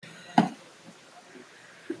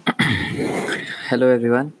Hello,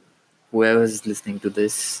 everyone. Whoever is listening to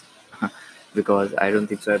this, because I don't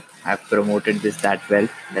think so. I've promoted this that well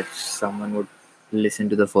that someone would listen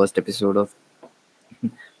to the first episode of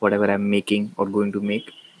whatever I'm making or going to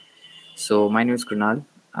make. So, my name is Krunal.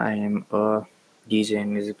 I am a DJ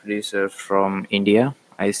and music producer from India.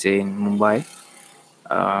 I stay in Mumbai.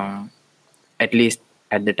 Um, at least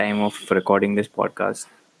at the time of recording this podcast,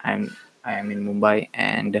 I am in Mumbai,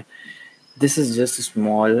 and this is just a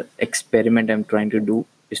small experiment I'm trying to do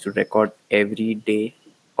is to record every day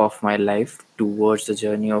of my life towards the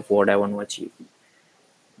journey of what I want to achieve.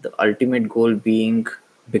 The ultimate goal being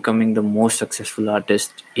becoming the most successful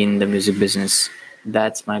artist in the music business.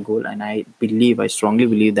 That's my goal, and I strongly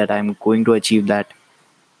believe that I'm going to achieve that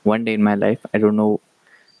one day in my life. I don't know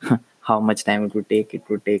how much time it would take. It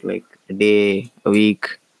would take like a day, a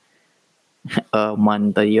week, a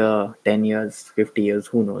month, a year, 10 years, 50 years,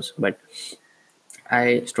 who knows. But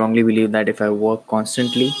I strongly believe that if I work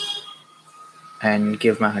constantly and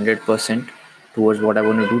give my 100% towards what I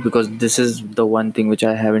want to do, because this is the one thing which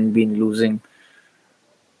I haven't been losing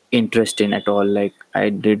interest in at all. Like I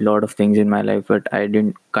did a lot of things in my life, but I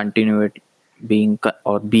didn't continue it being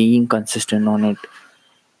consistent on it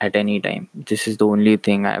at any time. This is the only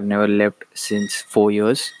thing I've never left since 4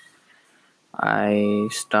 years. I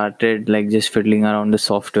started like just fiddling around the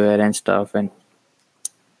software and stuff and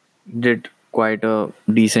did quite a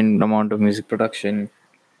decent amount of music production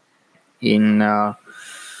in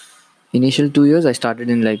initial 2 years. I started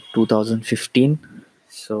in like 2015.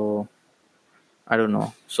 So I don't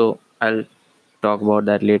know. So I'll talk about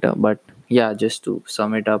that later. But yeah, just to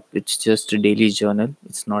sum it up, it's just a daily journal.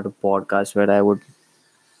 It's not a podcast where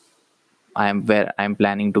I'm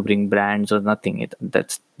planning to bring brands or nothing.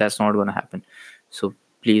 That's not gonna happen. So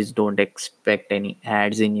please don't expect any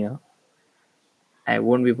ads in here. I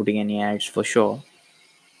won't be putting any ads for sure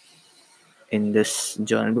in this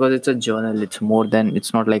journal because it's a journal. It's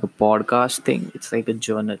not like a podcast thing. It's like a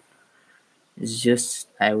journal. It's just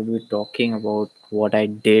I would be talking about what I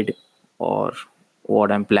did or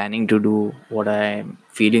what I'm planning to do, what I'm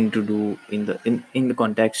feeling to do in the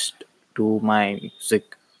context to my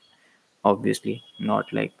music. Obviously,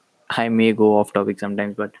 not like I may go off topic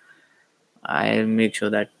sometimes, but I'll make sure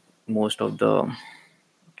that most of the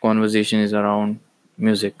conversation is around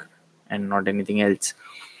music and not anything else.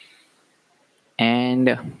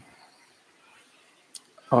 And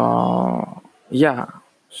yeah,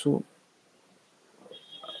 so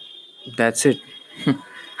that's it.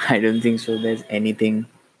 I don't think so. There's anything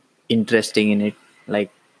interesting in it.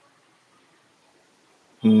 Like,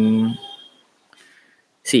 mm,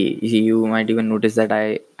 you might even notice that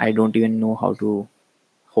I don't even know how to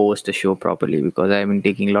host a show properly because I've been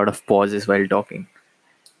taking a lot of pauses while talking.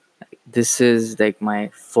 This is like my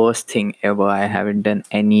first thing ever. I haven't done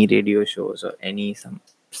any radio shows or any some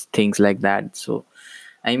things like that. So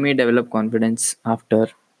I may develop confidence after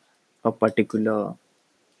a particular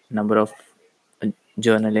number of uh,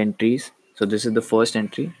 journal entries. So this is the first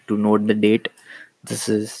entry to note the date. This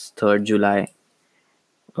is 3rd July,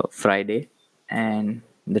 Friday, and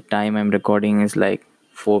the time I'm recording is like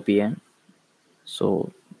 4 p.m.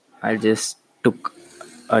 So I just took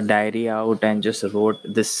a diary out and just wrote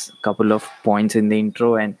this couple of points in the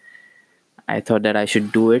intro, and I thought that I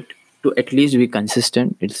should do it to at least be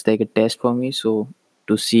consistent. It's like a test for me, so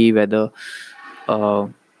to see whether uh,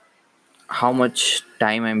 how much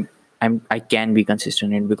time I can be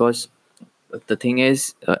consistent in, because the thing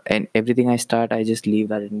is, and everything I start I just leave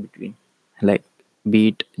that in between, like be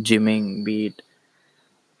it gymming, be it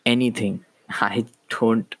anything. I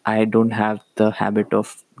don't have the habit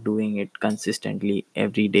of doing it consistently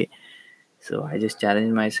every day. So I just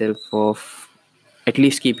challenge myself of at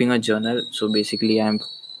least keeping a journal. So basically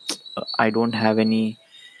I don't have any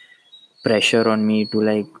pressure on me to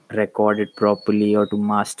like record it properly or to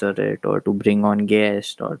master it or to bring on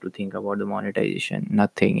guests or to think about the monetization.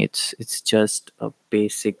 Nothing. It's just a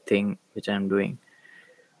basic thing which I'm doing.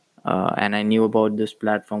 And I knew about this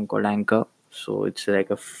platform called Anchor. So it's like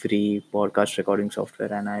a free podcast recording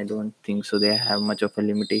software, and I don't think so they have much of a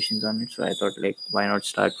limitations on it. So I thought like why not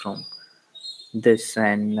start from this,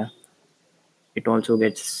 and it also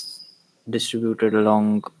gets distributed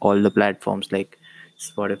along all the platforms like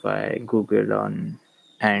Spotify, Google on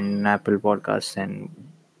and Apple Podcasts, and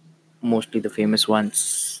mostly the famous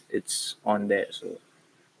ones it's on there. So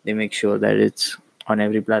they make sure that it's on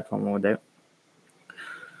every platform over there.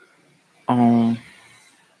 Um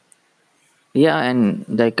yeah, and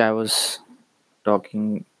like I was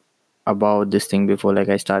talking about this thing before, like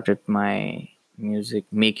I started my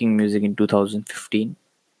making music in 2015.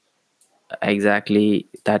 Exactly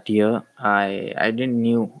that year I didn't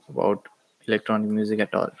knew about electronic music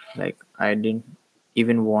at all. Like I didn't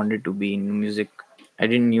even wanted to be in music. I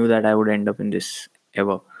didn't knew that I would end up in this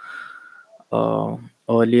ever. Uh,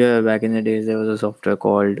 Earlier, back in the days, there was a software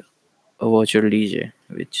called a virtual DJ,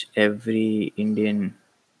 which every Indian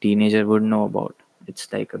teenager would know about.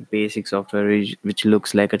 It's like a basic software which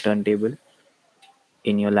looks like a turntable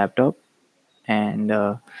in your laptop, and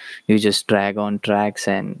you just drag on tracks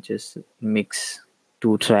and just mix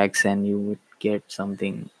two tracks, and you would get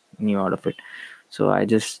something new out of it. So I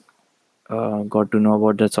just got to know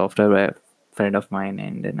about the software by a friend of mine,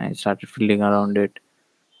 and then I started fiddling around it.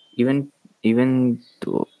 Even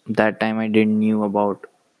though that time I didn't knew about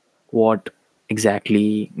what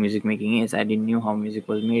exactly music making is. I didn't knew how music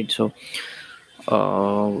was made. So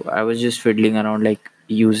I was just fiddling around, like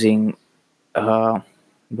using uh,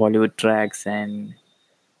 Bollywood tracks and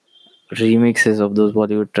remixes of those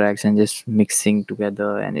Bollywood tracks and just mixing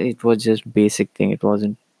together. And it was just basic thing. It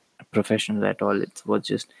wasn't professional at all. It was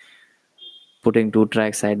just putting two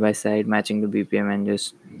tracks side by side, matching the BPM, and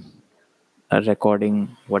just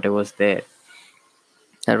recording whatever's there.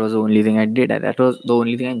 That was the only thing I did. That was the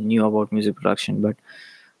only thing I knew about music production. But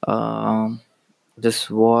um,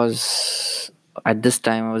 this was at this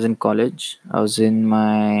time I was in college. I was in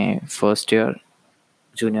my first year,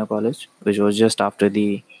 junior college, which was just after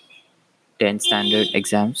the 10th standard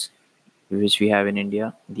exams, which we have in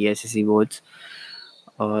India, the SSC boards.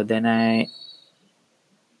 Then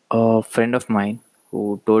a friend of mine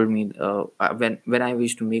who told me when I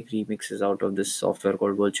used to make remixes out of this software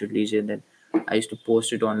called Virtual DJ, then I used to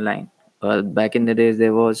post it online. Back in the days,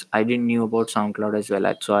 I didn't knew about SoundCloud as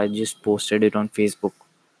well, so I just posted it on Facebook,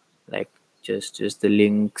 like just the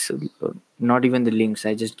links, not even the links.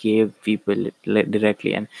 I just gave people it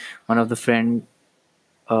directly, and one of the friend,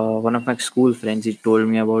 one of my school friends, he told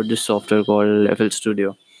me about this software called FL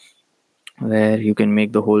Studio, where you can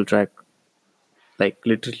make the whole track, like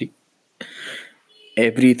literally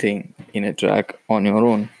everything in a track on your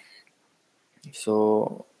own.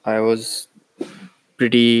 So I was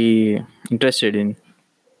pretty interested in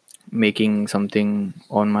making something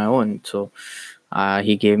on my own. So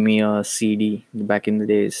he gave me a CD. Back in the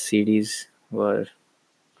days, CDs were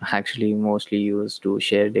actually mostly used to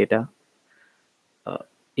share data.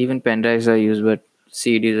 Even pen drives are used, but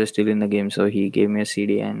CDs are still in the game. So he gave me a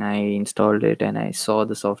CD, and I installed it, and I saw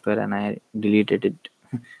the software, and I deleted it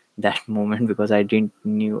that moment because I didn't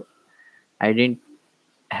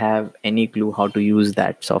have any clue how to use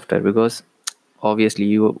that software, because obviously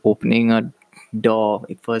you opening a door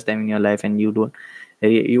first time in your life, and you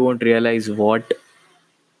won't realize what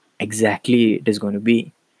exactly it is going to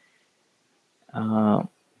be, uh,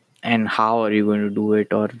 and how are you going to do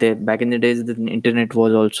it. Or there, back in the days, the internet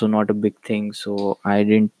was also not a big thing, so I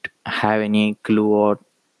didn't have any clue or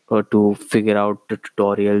to figure out the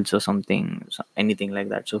tutorials or something, anything like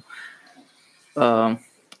that. So um,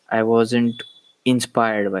 I wasn't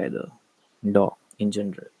inspired by the DAW in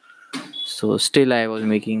general. So still, I was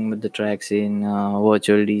making the tracks in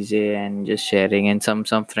virtual DJ and just sharing. And some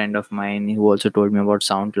friend of mine who also told me about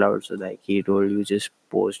SoundCloud. So like he told, you just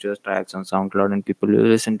post your tracks on SoundCloud and people will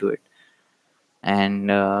listen to it.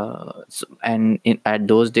 And at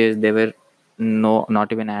those days there were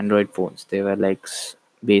not even Android phones. They were like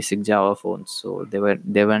basic Java phones. So there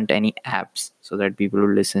weren't any apps so that people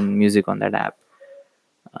would listen music on that app.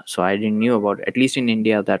 So I didn't knew about, at least in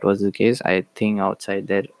India, that was the case. I think outside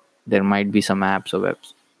there might be some apps or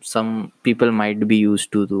webs. Some people might be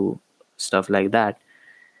used to do stuff like that.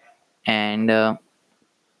 And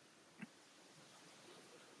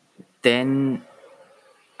then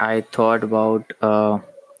I thought about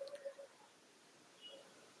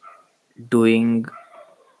doing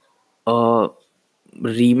a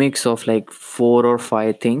remix of like four or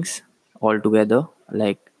five things all together.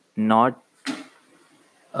 Like not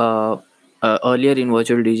earlier in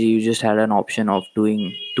virtual DJ, you just had an option of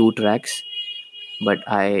doing two tracks, but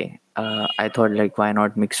I thought, like, why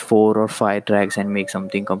not mix four or five tracks and make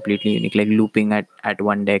something completely unique, like looping at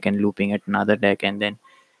one deck and looping at another deck, and then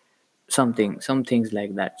some things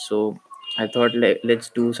like that. So I thought, let's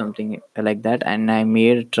do something like that, and I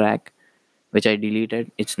made a track which I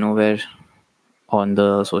deleted. It's nowhere on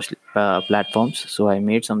the social platforms, so I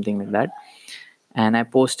made something like that and I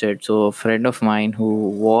posted. So a friend of mine who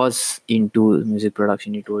was into music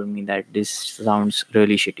production, he told me that this sounds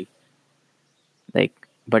really shitty. Like,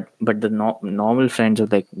 but the normal friends,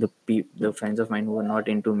 of like the friends of mine who were not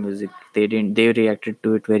into music, they reacted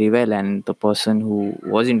to it very well. And the person who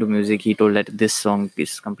was into music, he told that this song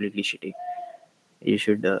is completely shitty. You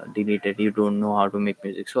should delete it. You don't know how to make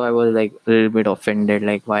music. So I was like a little bit offended.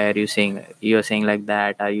 Like, why are you saying, you're saying like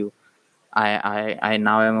that? Are you I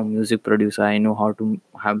now am a music producer. I know how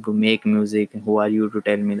to make music. Who are you to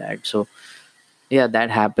tell me that? So yeah, that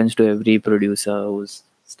happens to every producer who's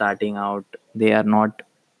starting out. They are not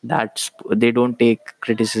they don't take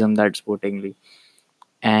criticism that sportingly.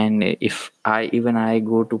 And if I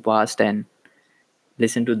go to past and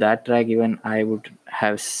listen to that track, even I would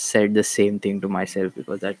have said the same thing to myself,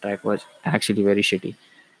 because that track was actually very shitty.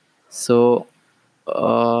 So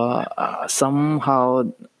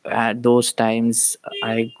somehow at those times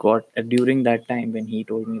I got during that time when he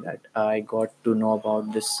told me that, I got to know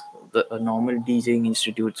about this the normal DJing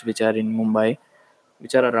institutes which are in Mumbai,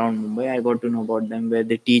 which are around Mumbai. I got to know about them, where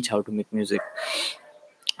they teach how to make music.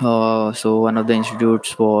 So one of the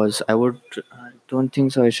institutes was, I don't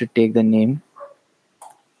think so I should take the name.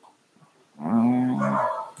 um,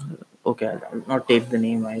 okay, I'll not take the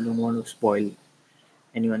name. I don't want to spoil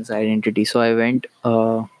anyone's identity. So I went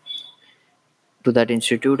to that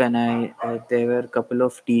institute, and I there were a couple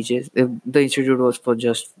of DJs. The institute was for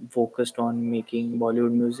just focused on making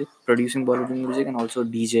Bollywood music, producing Bollywood music, and also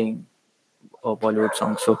DJing Bollywood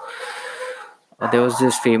songs. So there was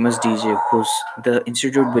this famous DJ whose the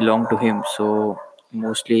institute belonged to him. So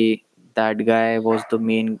mostly that guy was the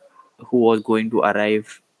main who was going to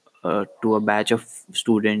arrive to a batch of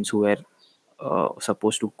students who were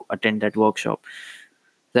supposed to attend that workshop.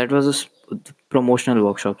 That was promotional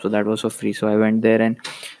workshop, so that was for free. So I went there, and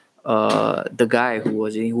the guy who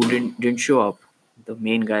didn't show up, the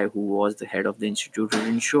main guy who was the head of the institute, who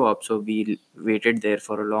didn't show up. So we waited there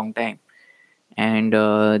for a long time, and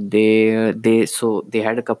they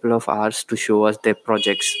had a couple of hours to show us their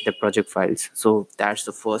project files. So that's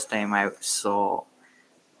the first time I saw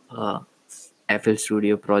a FL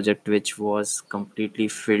Studio project which was completely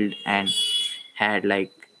filled and had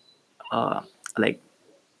uh like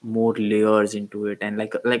more layers into it, and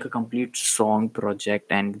like a complete song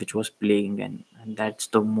project, and which was playing. And that's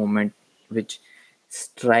the moment which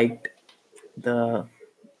struck the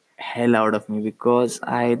hell out of me, because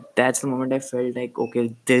I that's the moment I felt like,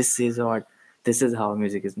 okay, this is how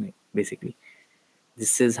music is made, basically.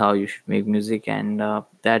 This is how you should make music. And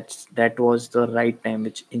that was the right time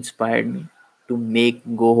which inspired me to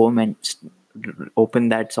go home and open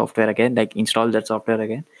that software again, like install that software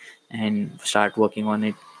again, and start working on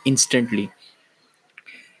it instantly.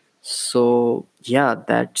 So yeah,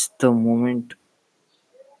 that's the moment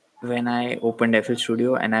when I opened FL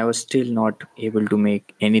Studio, and I was still not able to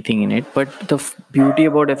make anything in it. But the beauty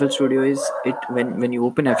about FL Studio is, it when you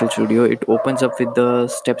open FL Studio, it opens up with the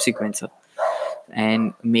step sequencer,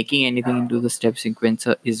 and making anything into the step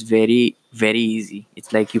sequencer is very very easy.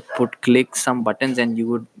 It's like you click some buttons and you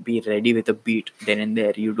would be ready with a beat then and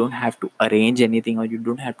there. You don't have to arrange anything, or you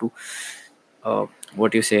don't have to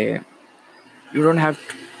what you say you don't have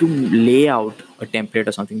to lay out a template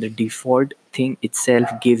or something. The default thing itself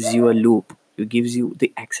gives you a loop. It gives you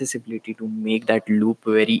the accessibility to make that loop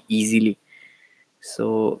very easily.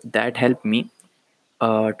 So that helped me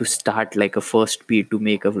to start like a first beat, to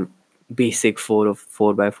make a basic 4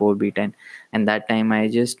 by 4 beat. And that time I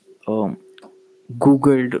just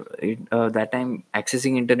googled it. That time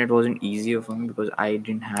accessing internet wasn't easier for me, because I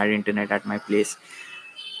didn't had internet at my place.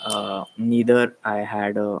 Neither I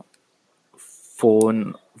had a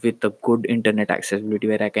phone with a good internet accessibility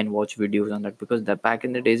where I can watch videos on that, because that back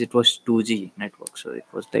in the days it was 2G network, so it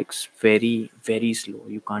was like very very slow.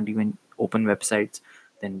 You can't even open websites,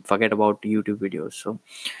 then forget about YouTube videos. So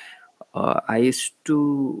I used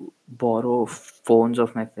to borrow phones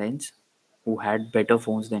of my friends who had better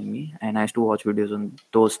phones than me, and I used to watch videos on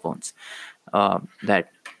those phones. That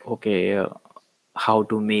okay, how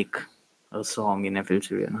to make a song in FL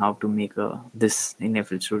Studio, and how to make this in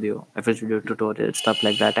FL Studio tutorial, stuff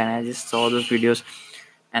like that. And I just saw those videos,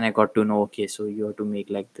 and I got to know, okay, so you have to make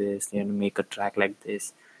like this, you have to make a track like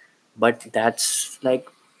this. But that's like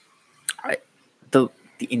I, the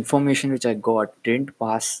the information which I got didn't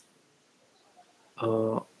pass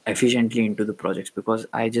efficiently into the projects, because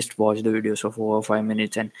I just watched the videos of over 5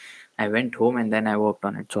 minutes, and I went home and then I worked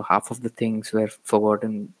on it. So half of the things were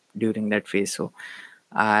forgotten during that phase. So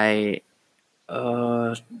I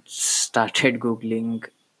started googling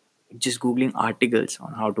articles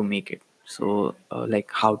on how to make it. So like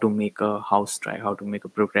how to make a house track, how to make a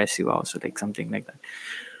progressive house, or like something like that.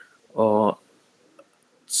 Uh,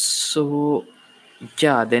 so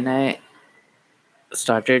yeah, then I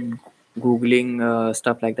started googling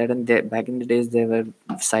stuff like that. And back in the days there were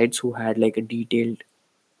sites who had like a detailed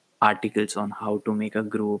articles on how to make a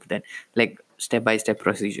groove, then like step by step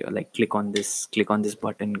procedure, like click on this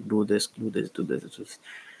button, do this.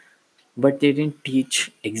 But they didn't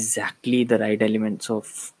teach exactly the right elements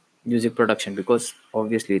of music production, because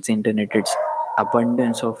obviously it's internet, it's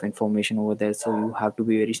abundance of information over there, so you have to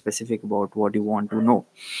be very specific about what you want to know.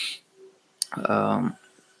 um,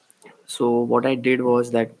 so what I did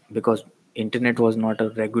was that, because internet was not a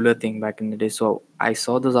regular thing back in the day, so I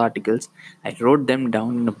saw those articles, I wrote them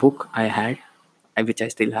down in a book I had, which I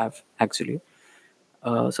still have actually.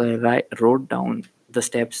 So wrote down the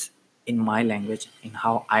steps in my language, in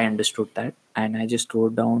how I understood that, and I just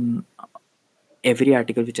wrote down every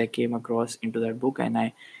article which I came across into that book, and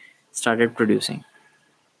I started producing.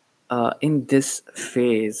 In this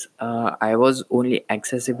phase, I was only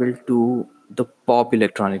accessible to the pop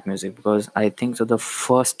electronic music, because I think so. The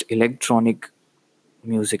first electronic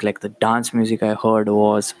music, like the dance music I heard,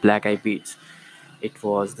 was Black Eyed Peas. It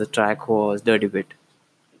was, the track was Dirty Bit.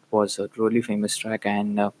 It was a truly famous track,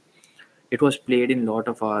 and it was played in a lot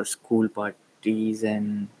of our school parties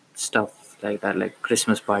and stuff like that, like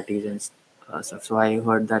Christmas parties and stuff. So I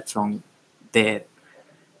heard that song there.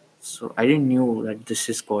 So I didn't knew that this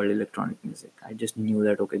is called electronic music. I just knew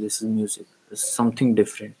that okay, this is music. This is something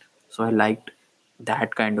different. So I liked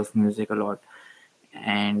that kind of music a lot,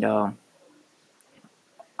 and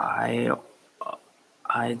I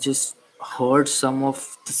I just heard some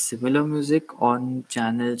of the similar music on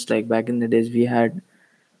channels, like back in the days we had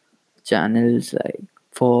channels like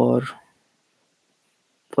for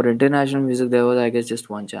international music. There was, I guess, just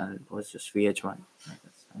one channel. It was just VH1. I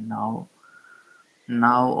guess. And now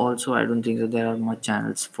also I don't think that there are much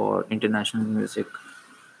channels for international music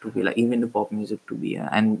to be, like even the pop music to be,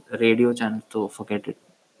 and radio channels, so forget it.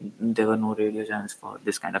 There were no radio channels for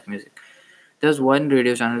this kind of music. There's one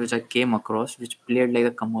radio channel which I came across which played like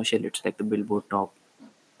a commercial. It's like the Billboard top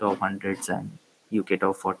hundreds and UK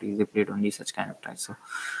top 40s. They played only such kind of tracks.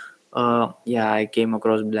 So yeah, I came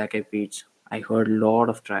across Black Eyed Peas. I heard a lot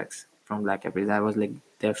of tracks from Black Eyed Peas. I was like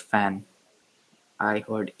their fan. I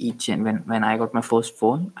heard each, and when I got my first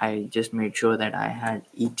phone, I just made sure that I had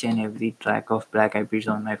each and every track of Black Eyed Peas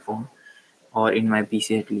on my phone, or in my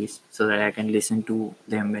PC at least, so that I can listen to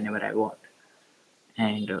them whenever I want.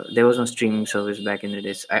 And there was no streaming service back in the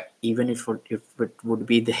days. Even if it would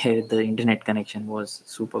be there, the internet connection was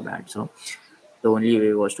super bad. So the only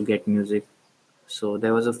way was to get music. So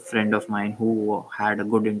there was a friend of mine who had a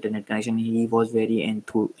good internet connection. He was very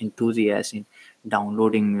enthusiastic in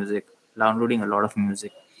downloading a lot of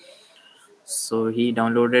music. So he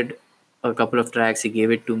downloaded a couple of tracks. He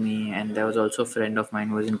gave it to me, and there was also a friend of mine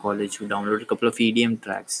who was in college who downloaded a couple of EDM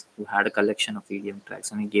tracks. Who had a collection of EDM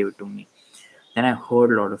tracks, and he gave it to me. Then I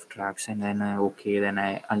heard a lot of tracks, and then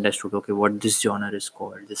I understood okay what this genre is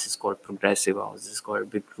called. This is called progressive house. This is called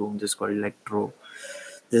big room. This is called electro.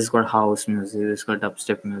 This is called house music. This is called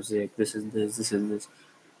dubstep music. This is this. This is this.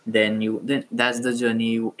 Then that's the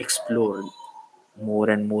journey you explore more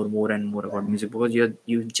and more about music, because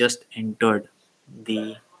you just entered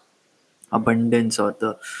the abundance or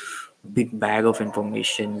the big bag of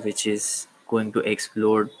information which is going to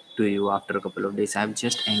explode to you after a couple of days. I've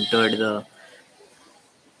just entered the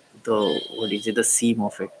what is it, the seam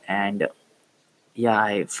of it. And yeah,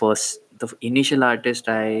 I first the initial artist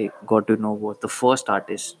I got to know was the first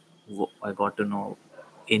artist I got to know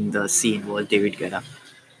in the scene was David Guetta,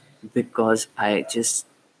 because I just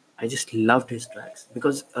loved his tracks,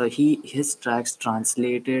 because his tracks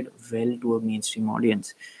translated well to a mainstream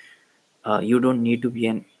audience. You don't need to be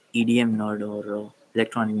an EDM nerd or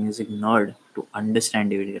electronic music nerd to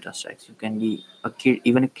understand David Guetta's tracks. You can be a kid,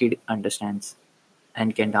 even a kid understands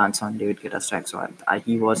and can dance on David Guetta's tracks. So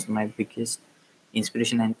he was my biggest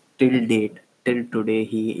inspiration, and till today,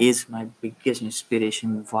 he is my biggest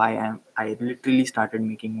inspiration. I literally started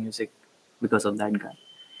making music because of that guy.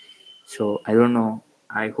 So I don't know.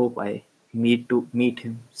 I hope I meet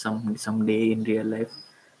him someday in real life.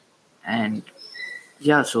 And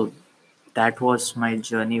yeah, so that was my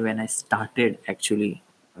journey when I started actually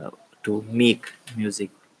to make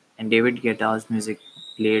music. And David Guetta's music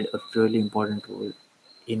played a really important role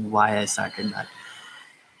in why I started that.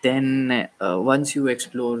 Then once you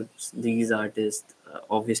explore these artists,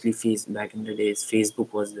 obviously back in the days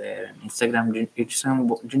Facebook was there, and Instagram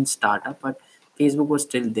didn't start up, but Facebook was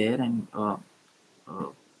still there. And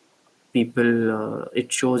people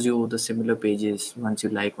it shows you the similar pages once you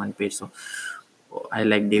like one page. So I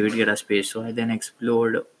like David Guetta's page, so I then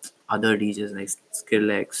explored other DJs like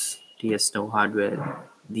Skrillex, Tiesto, Hardware,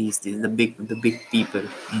 these the big people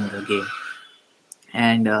in the game.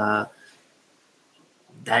 And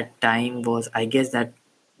that time was, I guess,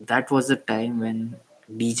 that was the time when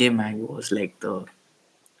DJ Mag was like the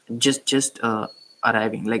just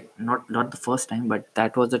arriving, like not the first time, but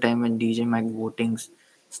that was the time when DJ Mag votings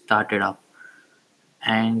started up.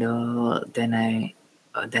 And then I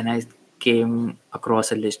Then I came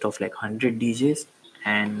across a list of like 100 DJs,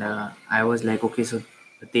 and I was like, okay, so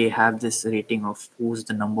they have this rating of who's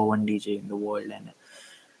the number one DJ in the world,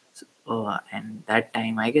 and that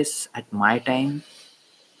time, I guess at my time,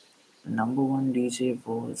 the number one DJ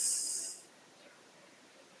was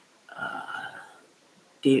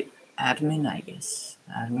Armin, I guess.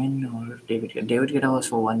 Armin or David Guetta. David Guetta was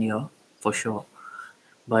for 1 year, for sure.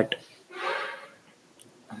 But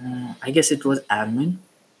I guess it was Armin.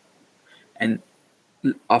 And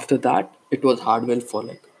after that, it was Hardwell for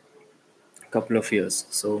like a couple of years.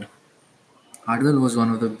 So Hardwell was one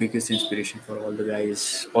of the biggest inspiration for all the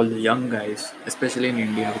guys, all the young guys, especially in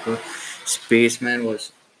India, because Spaceman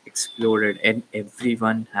was exploded and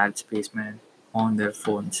everyone had Spaceman on their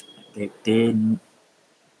phones. It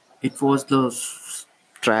was the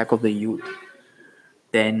track of the youth.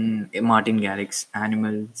 Then Martin Garrix,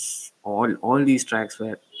 Animals, all these tracks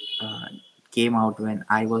were uh, came out when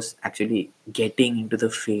I was actually getting into the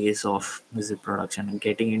phase of music production and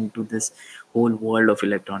getting into this whole world of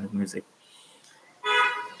electronic music.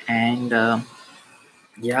 And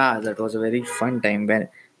yeah, that was a very fun time. When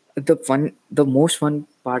the most fun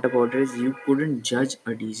part about it is you couldn't judge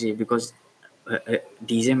a DJ because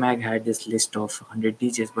DJ Mag had this list of 100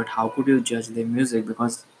 DJs, but how could you judge their music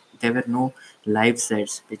because there were no live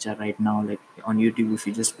sets, which are right now like on YouTube. If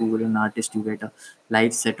you just Google an artist, you get a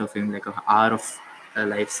live set of him, like an hour of a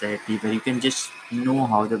live set, where you can just know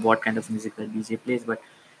how the what kind of music the DJ plays. But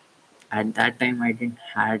at that time, I didn't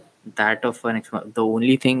had that of an the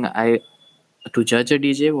only thing I to judge a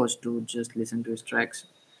DJ was to just listen to his tracks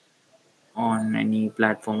on any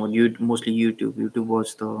platform or mostly YouTube. YouTube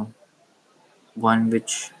was the one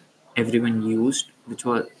which everyone used, which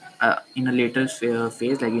was in a later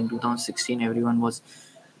phase, like in 2016, everyone was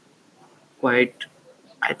quite.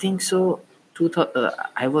 I think so.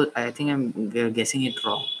 I think I'm guessing it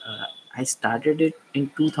wrong. I started it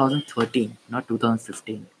in 2013, not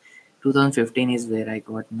 2015. 2015 is where I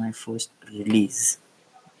got my first release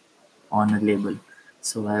on a label.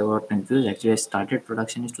 So I got confused. Actually, I started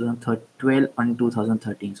production in 2012 and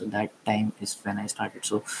 2013. So that time is when I started.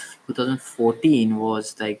 So 2014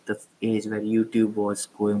 was like the age where YouTube was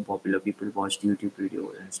going popular. People watched YouTube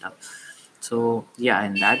videos and stuff. So yeah,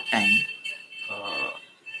 in that time,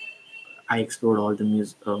 I explored all the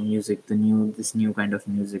music, this new kind of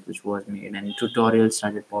music which was made, and tutorials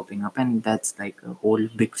started popping up, and that's like a whole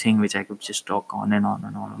big thing which I could just talk on and on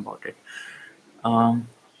and on about it. Um,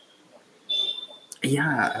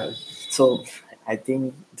 Yeah, so I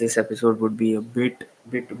think this episode would be a bit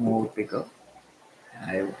more bigger.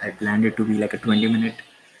 I planned it to be like a 20-minute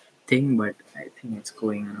thing, but I think it's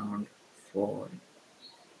going around for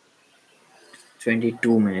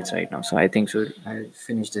 22 minutes right now. So I think so I'll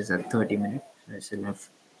finish this at 30 minutes. I still have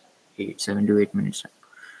 7 to 8 minutes.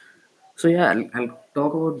 So yeah, I'll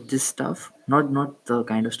talk about this stuff. Not the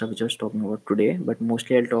kind of stuff which I was talking about today, but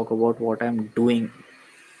mostly I'll talk about what I'm doing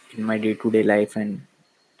in my day-to-day life and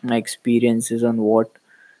my experiences on what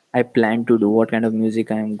I plan to do, what kind of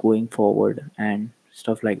music I am going forward, and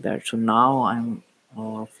stuff like that. So now I'm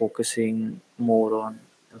focusing more on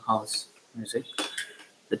the house music,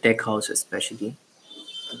 the tech house especially,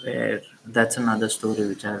 where that's another story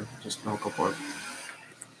which I'll just talk about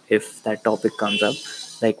if that topic comes up,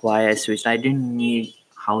 like why I switched. I didn't need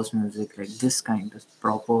house music like this kind of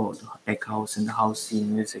proper tech house and the house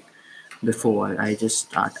scene music before. I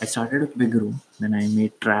started with big room, then I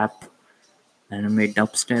made trap, then I made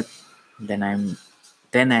dubstep, then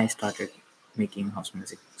I started making house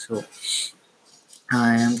music. So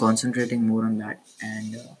I am concentrating more on that.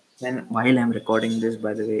 And when while I'm recording this,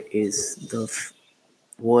 by the way, is the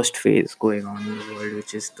worst phase going on in the world,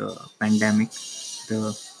 which is the pandemic,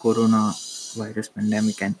 the corona virus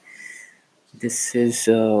pandemic, and this is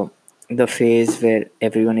the phase where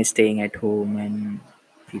everyone is staying at home and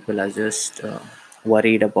people are just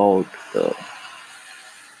worried about the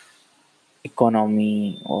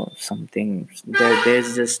economy or something.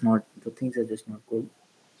 There's just not the things are just not good.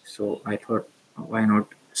 So I thought, why not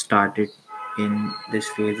start it in this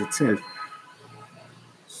phase itself?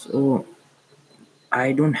 So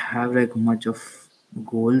I don't have like much of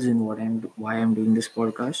goals in why I'm doing this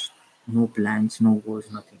podcast. No plans, no goals,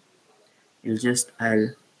 nothing. I'll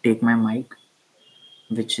take my mic,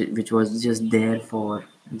 which was just there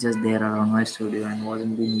around my studio and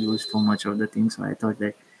wasn't being used for much of the things. So I thought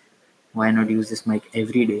that why not use this mic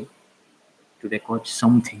every day to record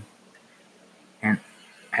something. And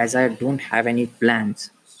as I don't have any plans,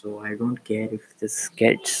 so I don't care if this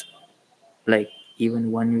gets like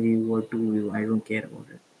even one view or two view. I don't care about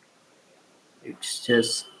it. It's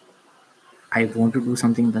just I want to do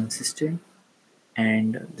something consistent,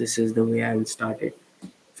 and this is the way I will start it.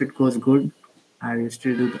 If it goes good, I will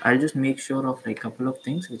still do. I'll just make sure of like a couple of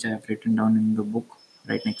things which I have written down in the book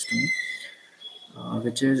right next to me,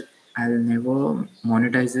 which is I'll never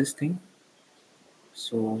monetize this thing.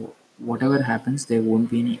 So whatever happens, there won't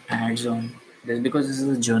be any ads on this because this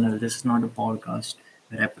is a journal. This is not a podcast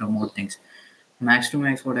where I promote things. Max to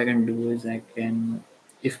max, what I can do is I can,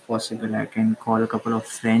 if possible, I can call a couple of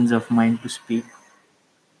friends of mine to speak.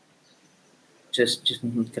 Just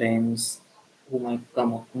friends whom I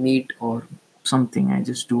come up meet or something. I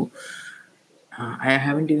just do. I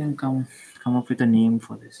haven't even come up with a name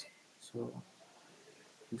for this. So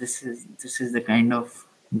this is the kind of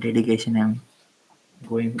dedication I'm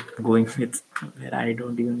going with, where I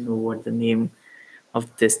don't even know what the name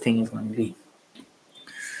of this thing is going to be.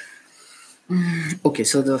 Okay,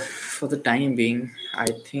 so the for the time being, I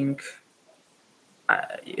think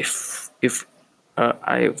if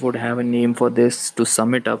I would have a name for this to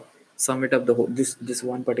sum it up the whole this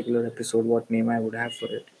one particular episode, what name I would have for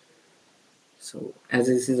it. So as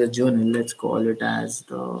this is a journal, let's call it as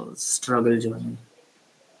the struggle journal.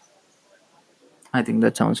 I think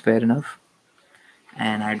that sounds fair enough.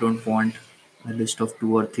 And I don't want a list of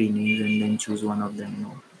two or three names and then choose one of them. No,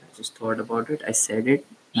 I just thought about it. I said it.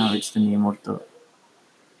 Now it's the name of the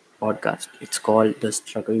podcast. It's called The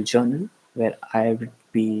Struggle Journal, where I would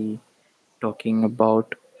be talking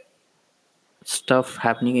about stuff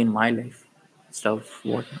happening in my life, stuff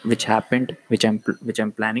what which happened, which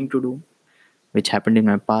I'm planning to do, which happened in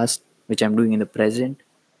my past, which I'm doing in the present,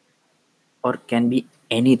 or can be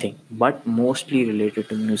anything, but mostly related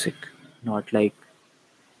to music, not like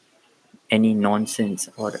any nonsense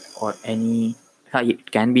or any.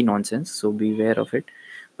 It can be nonsense, so beware of it.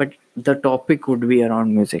 But the topic would be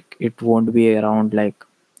around music. It won't be around like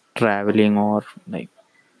traveling or like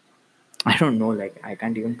I don't know. Like I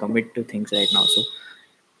can't even commit to things right now. So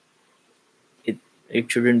it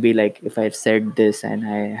it shouldn't be like if I've said this and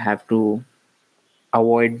I have to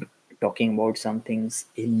avoid talking about some things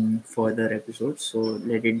in further episodes. So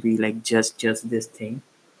let it be like just this thing.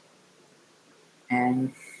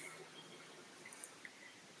 And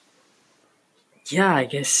yeah, I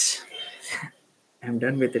guess I'm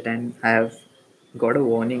done with it, and I have got a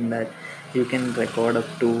warning that you can record up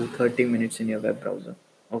to 30 minutes in your web browser.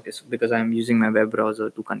 Okay, so because I'm using my web browser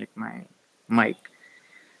to connect my mic.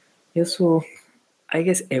 Yeah, so I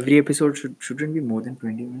guess every episode shouldn't be more than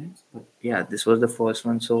 20 minutes. But yeah, this was the first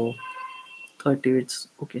one, so 30 it's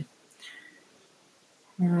okay.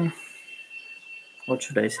 Uh, what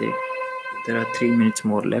should I say? There are 3 minutes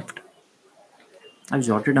more left. I've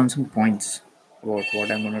jotted down some points about what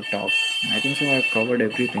I'm gonna talk. I think so I've covered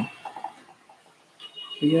everything.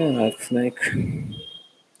 Yeah, it's like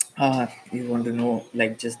you want to know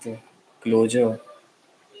like just the closure.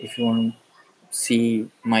 If you want to see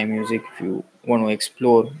my music, if you want to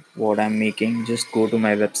explore what I'm making, just go to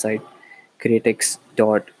my website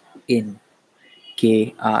kratex.in.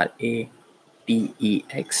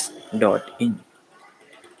 KRATEX.in.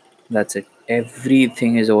 That's it.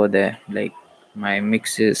 Everything is over there. Like my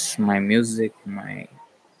mixes, my music, my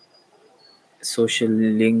social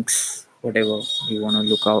links, whatever you want to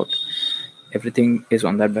look out. Everything is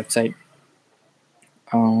on that website.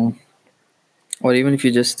 Uh, or even if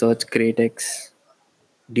you just search Kratex,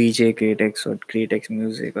 DJ Kratex or Kratex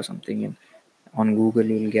Music or something on Google,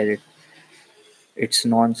 you'll get it. It's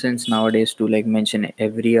nonsense nowadays to like mention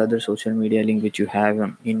every other social media link which you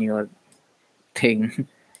have in your thing.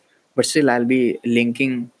 But still, I'll be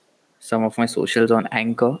linking some of my socials on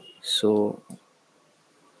Anchor. So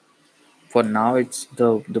for now, it's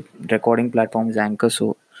the recording platform is Anchor.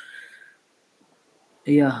 So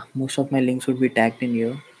yeah, most of my links would be tagged in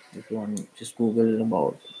here. If you want, just Google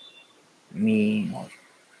about me or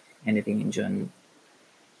anything in general.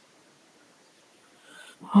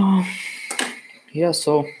 Yeah.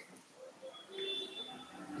 So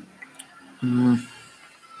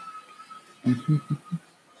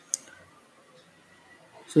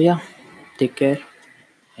yeah, take care.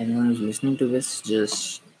 Anyone who's listening to this,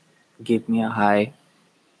 just give me a hi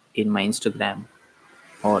in my Instagram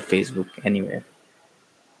or Facebook, anywhere,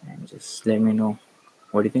 and just let me know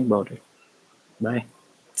what do you think about it. Bye.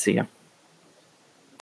 See ya.